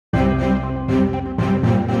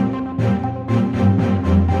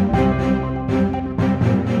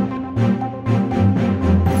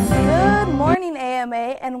AMA,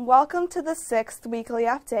 and welcome to the 6th weekly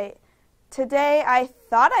update. Today, I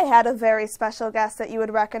thought I had a very special guest that you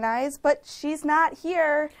would recognize, but she's not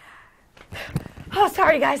here. Oh,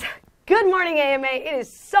 sorry guys. Good morning, AMA. It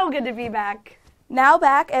is so good to be back. Now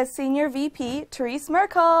back as Senior VP, Therese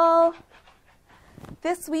Merkel.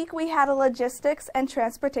 This week, we had a Logistics and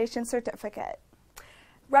Transportation Certificate.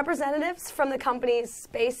 Representatives from the companies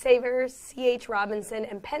Space Savers, C.H. Robinson,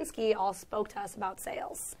 and Penske all spoke to us about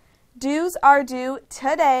sales. Dues are due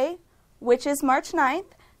today, which is March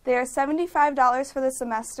 9th. They are $75 for the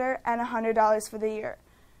semester and $100 for the year.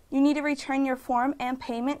 You need to return your form and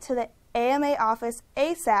payment to the AMA office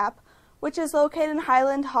ASAP, which is located in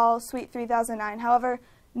Highland Hall, Suite 3009. However,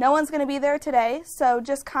 no one's going to be there today, so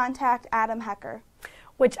just contact Adam Hecker.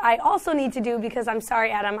 Which I also need to do because I'm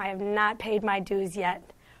sorry, Adam, I have not paid my dues yet.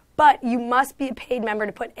 But you must be a paid member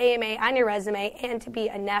to put AMA on your resume and to be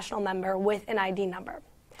a national member with an ID number.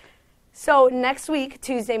 So next week,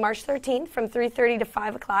 Tuesday, March 13th, from 3:30 to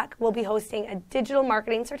 5 o'clock, we'll be hosting a digital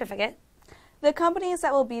marketing certificate. The companies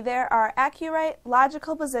that will be there are Accurite,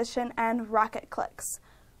 Logical Position, and Rocket Clicks.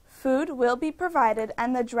 Food will be provided,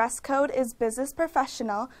 and the dress code is business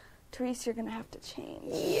professional. Therese, you're going to have to change.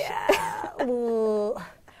 Yeah.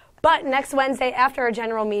 But next Wednesday, after our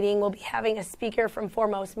general meeting, we'll be having a speaker from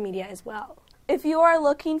Foremost Media as well. If you are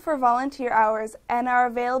looking for volunteer hours and are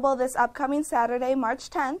available this upcoming Saturday, March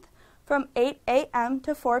 10th, from 8 a.m.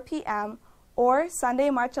 to 4 p.m., or Sunday,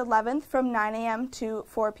 March 11th, from 9 a.m. to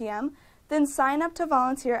 4 p.m., then sign up to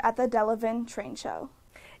volunteer at the Delavan Train Show.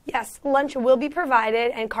 Yes, lunch will be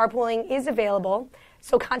provided and carpooling is available,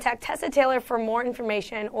 so contact Tessa Taylor for more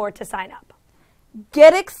information or to sign up.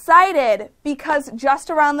 Get excited, because just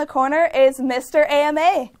around the corner is Mr.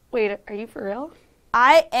 AMA. Wait, are you for real?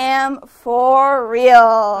 I am for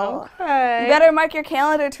real. Okay. You better mark your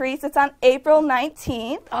calendar, Therese. It's on April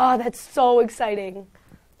 19th. Oh, that's so exciting.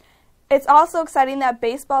 It's also exciting that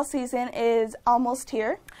baseball season is almost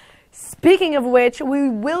here. Speaking of which, we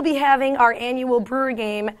will be having our annual Brewer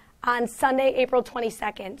game on Sunday, April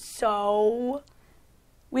 22nd. So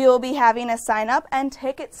we will be having a sign-up and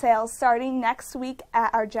ticket sales starting next week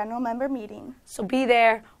at our general member meeting. So be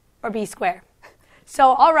there or be square.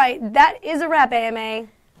 So, all right, that is a wrap, AMA.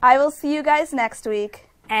 I will see you guys next week.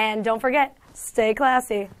 And don't forget, stay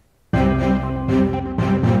classy.